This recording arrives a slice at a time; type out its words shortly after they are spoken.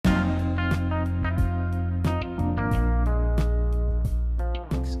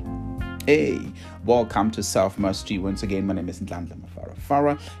Hey, welcome to Self Mastery. Once again, my name is Nhlanhla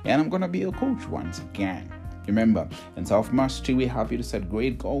Mafara, and I'm going to be your coach once again. Remember, in Self Mastery, we help you to set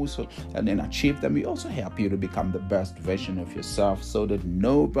great goals and then achieve them. We also help you to become the best version of yourself so that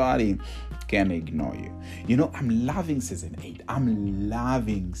nobody can ignore you. You know, I'm loving season 8.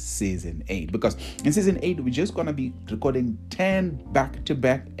 Because in season 8, we're just going to be recording 10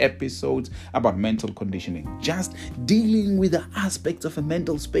 back-to-back episodes about mental conditioning, just dealing with the aspects of a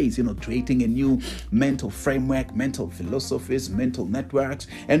mental space, creating a new mental framework, mental philosophies, mental networks,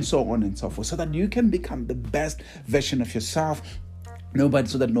 and so on and so forth, so that you can become the best version of yourself.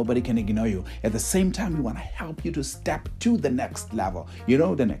 So that nobody can ignore you. At the same time, we want to help you to step to the next level.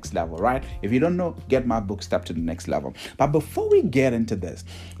 The next level, right? If you don't know, get my book, Step to the Next Level. But before we get into this,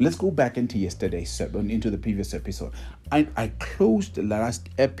 let's go back into into the previous episode. I closed the last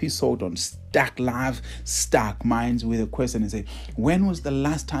episode on Stack Lives, Stack Minds with a question and say, when was the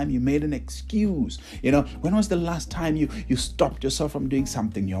last time you made an excuse? When was the last time you stopped yourself from doing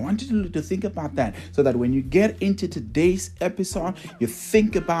something new? I want you to think about that so that when you get into today's episode, you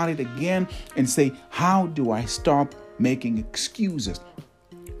think about it again and say, how do I stop making excuses?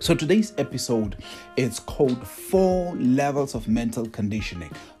 So today's episode is called 4 Levels of Mental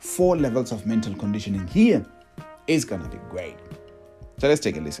Conditioning. 4 levels of mental conditioning. Here is going to be great. So let's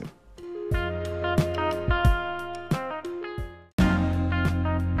take a listen.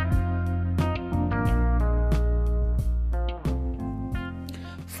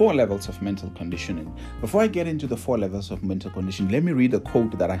 Four levels of mental conditioning. Before I get into the 4 levels of mental conditioning, let me read the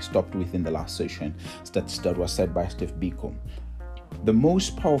quote that I stopped with in the last session that was said by Steve Biko. The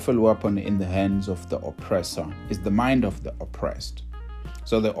most powerful weapon in the hands of the oppressor is the mind of the oppressed.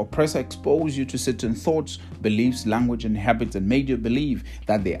 So the oppressor exposed you to certain thoughts, beliefs, language, and habits and made you believe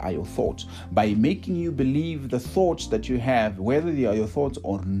that they are your thoughts. By making you believe the thoughts that you have, whether they are your thoughts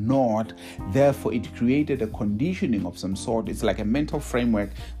or not, therefore it created a conditioning of some sort. It's like a mental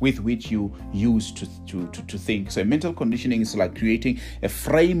framework with which you use to think. So mental conditioning is like creating a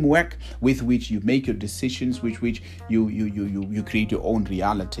framework with which you make your decisions, which you create your own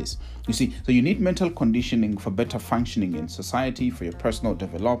realities. You see, so you need mental conditioning for better functioning in society, for your personal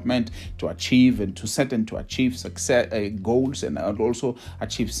development, to achieve and to set and to achieve success goals, and also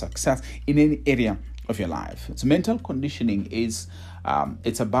achieve success in any area of your life. So mental conditioning is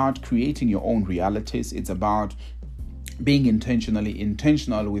it's about creating your own realities. It's about being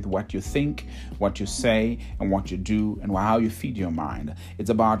intentional with what you think, what you say, and what you do, and how you feed your mind. It's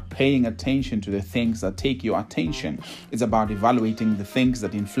about paying attention to the things that take your attention. It's about evaluating the things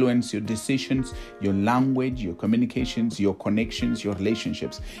that influence your decisions, your language, your communications, your connections, your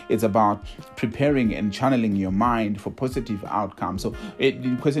relationships. It's about preparing and channeling your mind for positive outcomes. So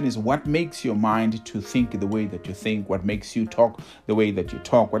the question is, what makes your mind to think the way that you think? What makes you talk the way that you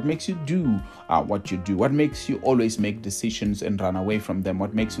talk? What makes you do what you do? What makes you always make decisions and run away from them?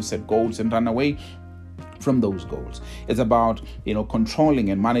 What makes you set goals and run away from those goals? It's about controlling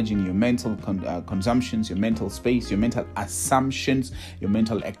and managing your mental consumptions, your mental space, your mental assumptions, your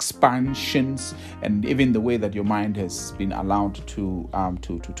mental expansions, and even the way that your mind has been allowed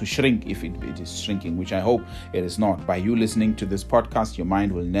to shrink, if it is shrinking, which I hope it is not. By you listening to this podcast, your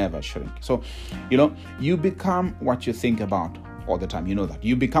mind will never shrink. So you become what you think about all the time. That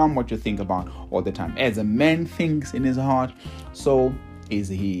you become what you think about all the time. As a man thinks in his heart, so is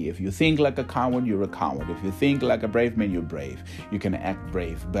he. If you think like a coward, you're a coward. If you think like a brave man, you're brave. You can act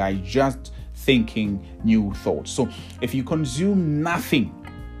brave by just thinking new thoughts. So if you consume nothing,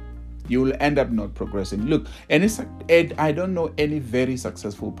 you will end up not progressing. Look, I don't know any very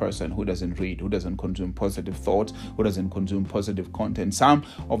successful person who doesn't read, who doesn't consume positive thoughts, who doesn't consume positive content. Some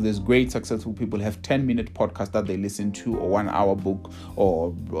of these great successful people have 10-minute podcasts that they listen to, or 1-hour book,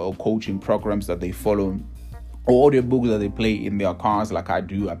 or coaching programs that they follow, or audiobooks that they play in their cars like I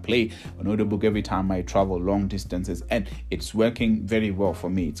do. I play an audiobook every time I travel long distances, and it's working very well for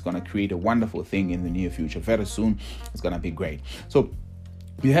me. It's going to create a wonderful thing in the near future. Very soon, it's going to be great. So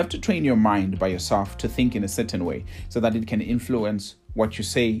you have to train your mind by yourself to think in a certain way so that it can influence what you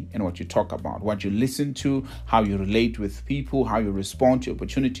say and what you talk about, what you listen to, how you relate with people, how you respond to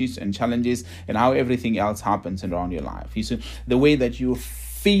opportunities and challenges, and how everything else happens around your life. You see, the way that you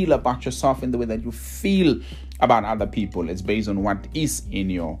feel about yourself and the way that you feel about other people is based on what is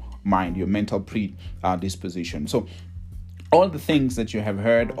in your mind, your mental predisposition. So all the things that you have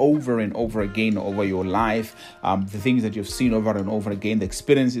heard over and over again over your life, the things that you've seen over and over again, the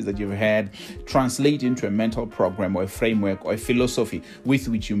experiences that you've had, translate into a mental program or a framework or a philosophy with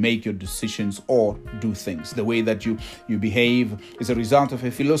which you make your decisions or do things. The way that you behave is a result of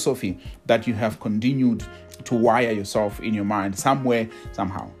a philosophy that you have continued to wire yourself in your mind somewhere,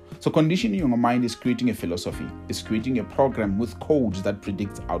 somehow. So conditioning your mind is creating a philosophy, is creating a program with codes that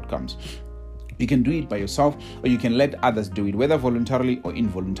predicts outcomes. You can do it by yourself, or you can let others do it, whether voluntarily or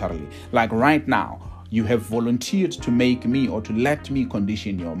involuntarily. Like right now, you have volunteered to make me or to let me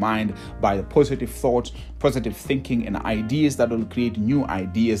condition your mind by the positive thoughts, positive thinking, and ideas that will create new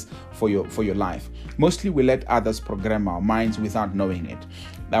ideas for your life. Mostly we let others program our minds without knowing it.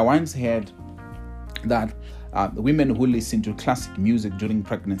 I once heard that women who listen to classic music during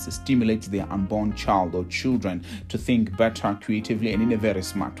pregnancy stimulate their unborn child or children to think better, creatively, and in a very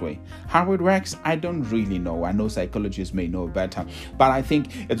smart way. How it works, I don't really know. I know psychologists may know better, but I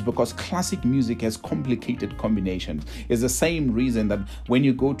think it's because classic music has complicated combinations. It's the same reason that when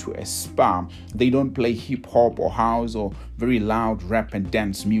you go to a spa, they don't play hip hop or house or very loud rap and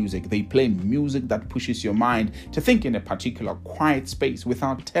dance music. They play music that pushes your mind to think in a particular quiet space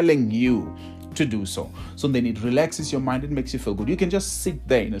without telling you to do so. So then it relaxes your mind, it makes you feel good. You can just sit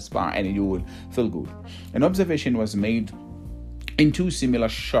there in a spa and you will feel good. An observation was made in two similar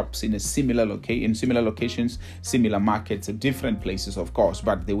shops in similar locations, similar markets, different places, of course,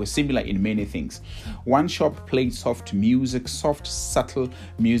 but they were similar in many things. One shop played soft music, soft, subtle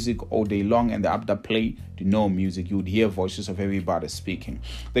music all day long, and the other played no music. You would hear voices of everybody speaking.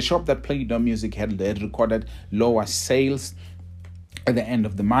 The shop that played no music had recorded lower sales at the end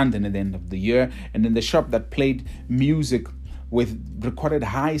of the month and at the end of the year, and then the shop that played music with recorded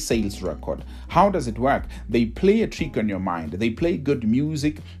high sales record. How does it work? They play a trick on your mind. They play good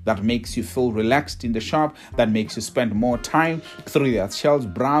music that makes you feel relaxed in the shop, that makes you spend more time through their shelves,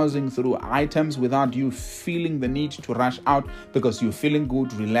 browsing through items without you feeling the need to rush out, because you're feeling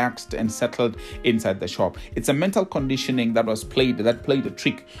good, relaxed, and settled inside the shop. It's a mental conditioning that played a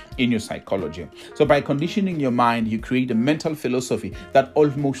trick in your psychology. So by conditioning your mind, you create a mental philosophy that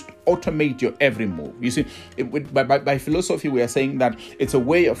almost automates your every move. You see, by philosophy, we are saying that it's a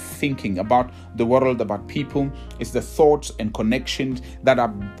way of thinking about the world, about people. It's the thoughts and connections that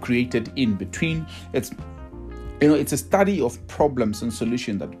are created in between. It's a study of problems and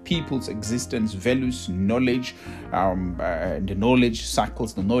solutions that people's existence, values, knowledge, the knowledge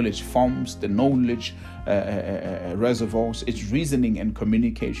cycles, the knowledge forms, the knowledge reservoirs. It's reasoning and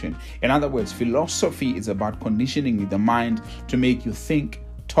communication. In other words, philosophy is about conditioning the mind to make you think,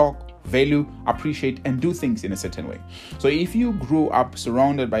 talk, value, appreciate, and do things in a certain way. So if you grew up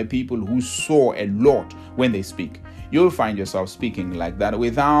surrounded by people who saw a lot when they speak, you'll find yourself speaking like that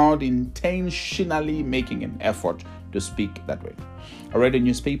without intentionally making an effort to speak that way. I read a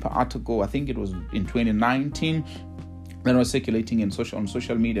newspaper article, I think it was in 2019, that was circulating on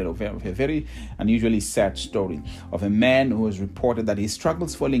social media of a very unusually sad story of a man who was reported that he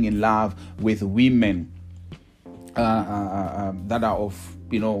struggles falling in love with women that are of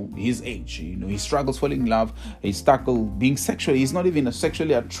his age. He struggles falling in love. He struggles being sexually. He's not even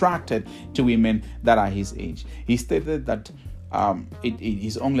sexually attracted to women that are his age. He stated that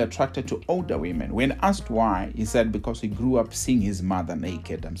he's only attracted to older women. When asked why, he said because he grew up seeing his mother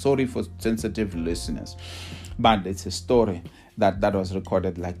naked. I'm sorry for sensitive listeners, but it's a story that was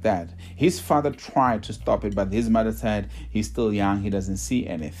recorded like that. His father tried to stop it, but his mother said he's still young, he doesn't see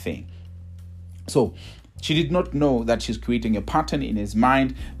anything. So she did not know that she's creating a pattern in his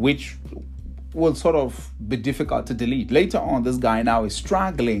mind which will sort of be difficult to delete. Later on, this guy now is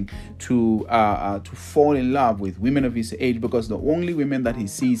struggling to fall in love with women of his age, because the only women that he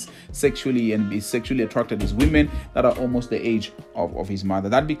sees sexually and is sexually attracted is women that are almost the age of his mother.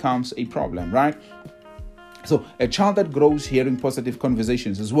 That becomes a problem, right? So a child that grows hearing positive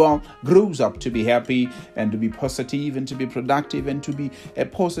conversations as well grows up to be happy and to be positive and to be productive and to be a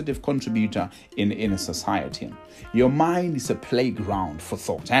positive contributor in a society. Your mind is a playground for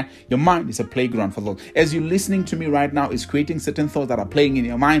thought. Your mind is a playground for thought. As you're listening to me right now, it's creating certain thoughts that are playing in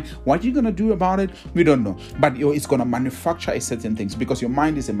your mind. What you're going to do about it, we don't know. But it's going to manufacture certain things, because your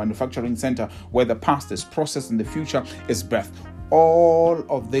mind is a manufacturing center where the past is processed and the future is birthed. All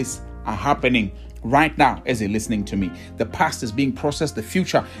of this are happening right now as you're listening to me. The past is being processed, the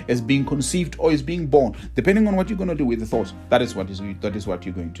future is being conceived or is being born, depending on what you're going to do with the thoughts. That is what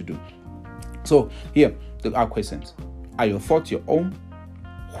you're going to do. So here are questions. Are your thoughts your own?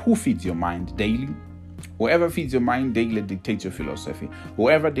 Who feeds your mind daily? Whoever feeds your mind daily dictates your philosophy.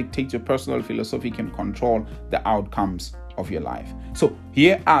 Whoever dictates your personal philosophy can control the outcomes of your life. So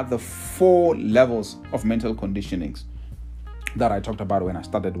here are the 4 levels of mental conditionings that I talked about when I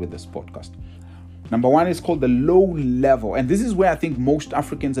started with this podcast. Number 1 is called the low level. And this is where I think most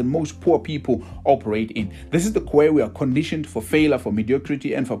Africans and most poor people operate in. This is the where we are conditioned for failure, for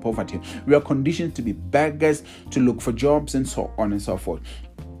mediocrity, and for poverty. We are conditioned to be beggars, to look for jobs, and so on and so forth.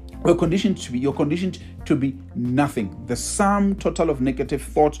 You're conditioned to be nothing. The sum total of negative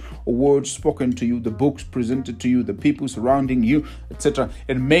thoughts or words spoken to you, the books presented to you, the people surrounding you, etc.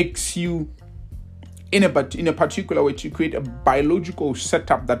 It makes you in a particular way to create a biological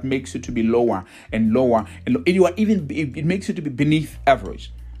setup that makes you to be lower and lower, and it makes you to be beneath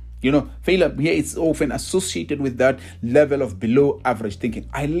average. Failure here is often associated with that level of below average thinking.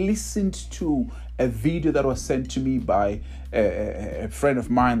 I listened to a video that was sent to me by a friend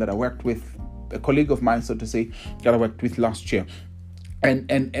of mine that I worked with, a colleague of mine, so to say, that I worked with last year. And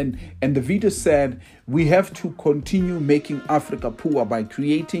the video said we have to continue making Africa poor by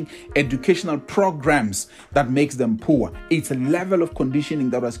creating educational programs that makes them poor. It's a level of conditioning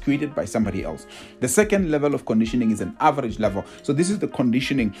that was created by somebody else. The second level of conditioning is an average level. So this is the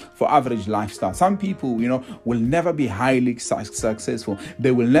conditioning for average lifestyle. Some people, will never be highly successful.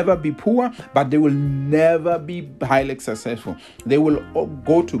 They will never be poor, but they will never be highly successful. They will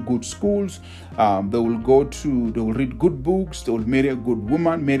go to good schools. They will read good books. They will marry a good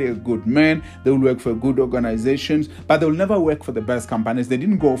woman, marry a good man. They will work for good organizations, but they will never work for the best companies. They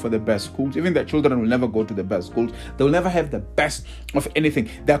didn't go for the best schools. Even their children will never go to the best schools. They will never have the best of anything.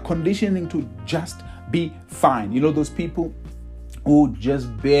 They're conditioning to just be fine. Those people who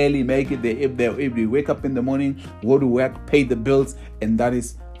just barely make it. They wake up in the morning, go to work, pay the bills, and that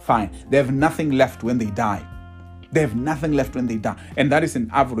is fine. They have nothing left when they die. They have nothing left when they die. And that is an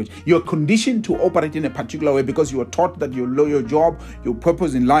average. You're conditioned to operate in a particular way because you are taught that your job, your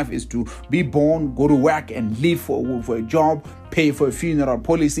purpose in life is to be born, go to work and live for a job, pay for a funeral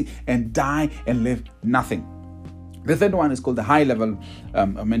policy, and die and live nothing. The third one is called the high level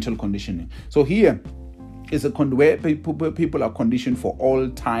mental conditioning. So here is where people are conditioned for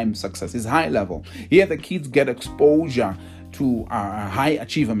all-time success. It's high level. Here the kids get exposure to a high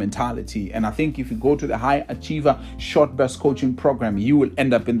achiever mentality, and I think if you go to the high achiever short burst coaching program, you will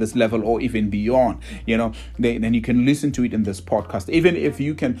end up in this level or even beyond. Then you can listen to it in this podcast. Even if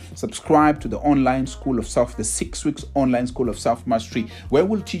you can subscribe to the online school of self, the 6 weeks online school of self mastery, where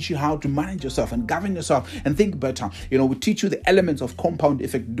we'll teach you how to manage yourself and govern yourself and think better. We teach you the elements of compound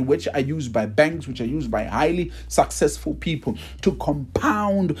effect, which are used by banks, which are used by highly successful people to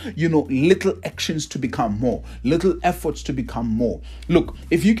compound little actions to become more, little efforts to become more. Look,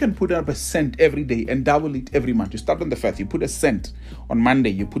 if you can put up a cent every day and double it every month, you start on the 1st, you put a cent on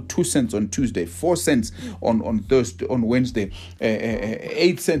Monday, you put 2 cents on Tuesday, 4 cents on Thursday, on Wednesday,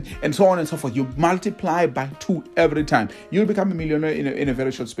 8 cents, and so on and so forth. You multiply by 2 every time. You'll become a millionaire in a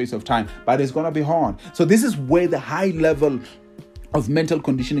very short space of time, but it's going to be hard. So this is where the high level of mental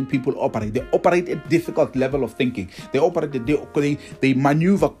conditioning people operate. They operate at difficult level of thinking. They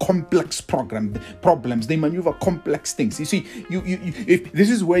maneuver complex problems. They maneuver complex things. You see, if this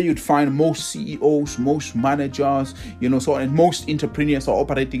is where you'd find most CEOs, most managers, so on, and most entrepreneurs are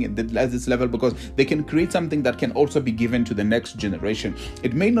operating at this level because they can create something that can also be given to the next generation.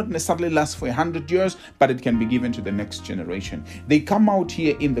 It may not necessarily last for 100 years, but it can be given to the next generation. They come out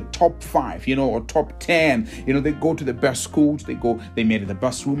here in the top 5, or top 10. They go to the best schools. They marry the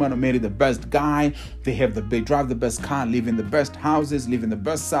best woman or marry the best guy. They drive the best car, live in the best houses, live in the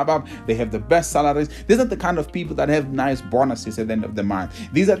best suburb. They have the best salaries. These are the kind of people that have nice bonuses at the end of the month.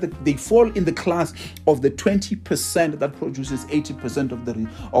 They fall in the class of the 20% that produces 80%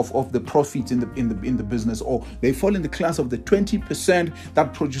 of the profits in the business, or they fall in the class of the 20%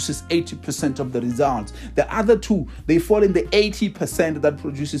 that produces 80% of the results. The other two, they fall in the 80% that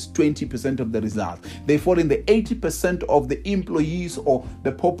produces 20% of the results. They fall in the 80% of the employees or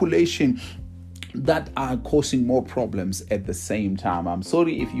the population that are causing more problems at the same time. I'm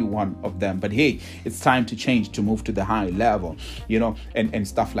sorry if you're one of them, but hey, it's time to change, to move to the high level, and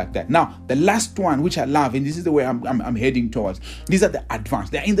stuff like that. Now, the last one, which I love, and this is the way I'm heading towards, these are the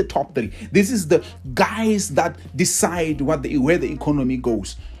advanced. They're in the top 3. This is the guys that decide where the economy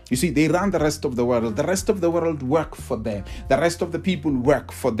goes. You see, they run the rest of the world. The rest of the world work for them. The rest of the people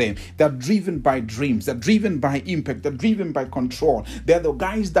work for them. They're driven by dreams. They're driven by impact. They're driven by control. They're the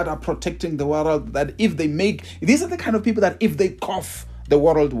guys that are protecting the world, that these are the kind of people that if they cough, the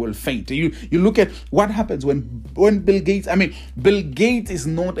world will faint. You look at what happens when Bill Gates is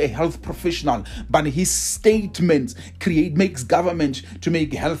not a health professional, but his statements makes government to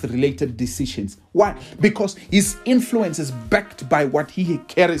make health-related decisions. Why? Because his influence is backed by what he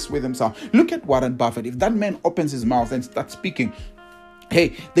carries with himself. Look at Warren Buffett. If that man opens his mouth and starts speaking,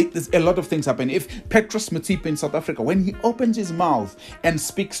 hey, there's a lot of things happen. If Petrus Motsepe in South Africa, when he opens his mouth and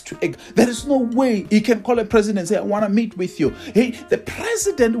speaks to, there is no way he can call a president and say, I want to meet with you. Hey, the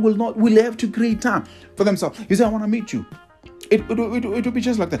president will have to create time for themselves. He said, I want to meet you. It will be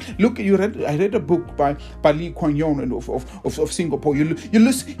just like that. Look, I read a book by Lee Kuan Yew of Singapore. You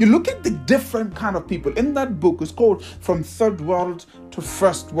look at the different kind of people in that book. It's called From Third World to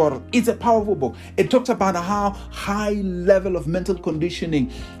First World. It's a powerful book. It talks about how high level of mental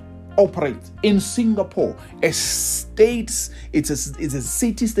conditioning operates in Singapore. It's a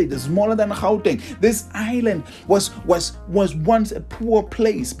city-state, it's smaller than Gauteng. This island was once a poor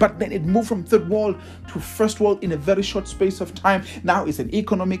place, but then it moved from third world to first world in a very short space of time. Now it's an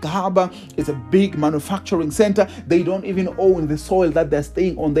economic harbor, it's a big manufacturing center. They don't even own the soil that they're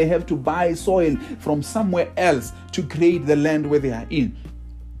staying on. They have to buy soil from somewhere else to create the land where they are in.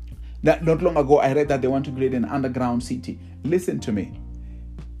 Not long ago, I read that they want to create an underground city. Listen to me.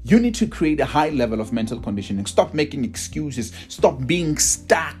 You need to create a high level of mental conditioning. Stop making excuses. Stop being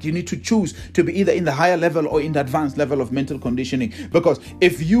stuck. You need to choose to be either in the higher level or in the advanced level of mental conditioning. Because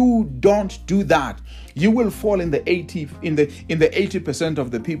if you don't do that, you will fall in the 80%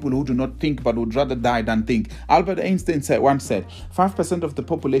 of the people who do not think but would rather die than think. Albert Einstein once said, 5% of the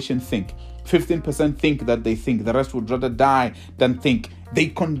population think, 15% think that they think, the rest would rather die than think. They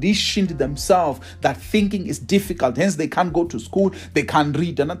conditioned themselves that thinking is difficult, hence they can't go to school, they can't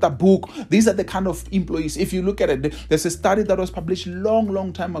read another book. These are the kind of employees. If you look at it, there's a study that was published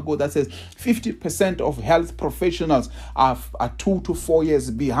long time ago that says 50% of health professionals are 2 to 4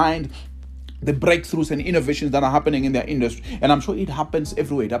 years behind the breakthroughs and innovations that are happening in their industry. And I'm sure it happens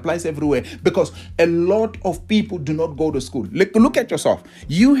everywhere. It applies everywhere because a lot of people do not go to school. Look at yourself.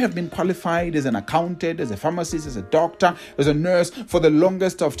 You have been qualified as an accountant, as a pharmacist, as a doctor, as a nurse for the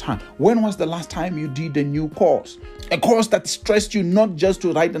longest of time. When was the last time you did a new course? A course that stressed you not just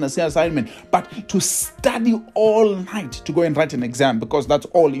to write an essay assignment, but to study all night to go and write an exam, because that's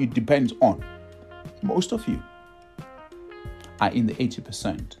all it depends on. Most of you are in the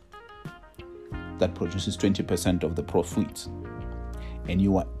 80% that produces 20% of the profits, and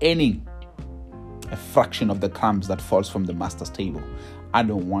you are earning a fraction of the crumbs that falls from the master's table. I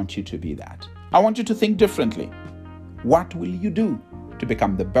don't want you to be that. I want you to think differently. What will you do to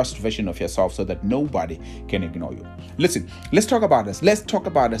become the best version of yourself so that nobody can ignore you? Listen, let's talk about this.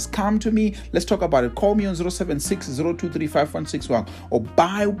 Come to me. Let's talk about it. Call me on 076-023-5161 or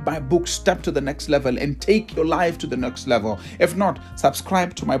buy my book, Step to the Next Level, and take your life to the next level. If not,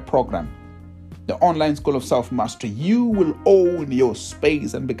 subscribe to my program, the Online School of Self-Mastery. You will own your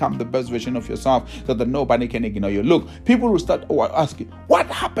space and become the best version of yourself so that nobody can ignore you. Look, people will start asking, what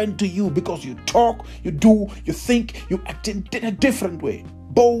happened to you? Because you talk, you do, you think, you act in a different way.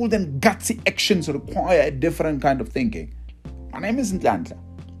 Bold and gutsy actions require a different kind of thinking. My name is Nhlanhla,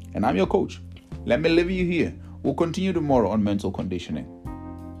 and I'm your coach. Let me leave you here. We'll continue tomorrow on mental conditioning.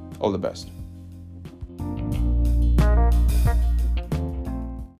 All the best.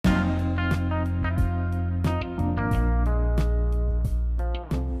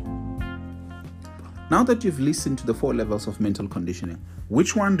 Now that you've listened to the 4 levels of mental conditioning,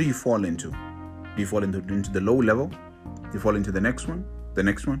 which one do you fall into? Do you fall into the low level? Do you fall into the next one, or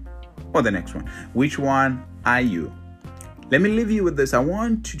the next one? Which one are you? Let me leave you with this. I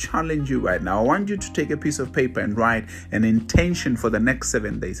want to challenge you right now. I want you to take a piece of paper and write an intention for the next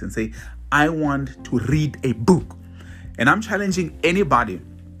 7 days and say, I want to read a book. And I'm challenging anybody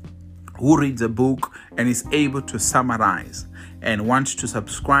who reads a book and is able to summarize and wants to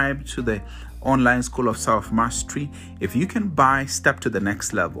subscribe to the Online School of Self-Mastery. If you can buy Step to the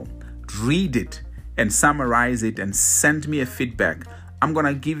Next Level, read it and summarize it and send me a feedback, I'm going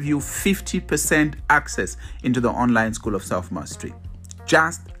to give you 50% access into the Online School of Self-Mastery.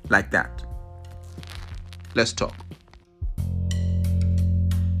 Just like that. Let's talk.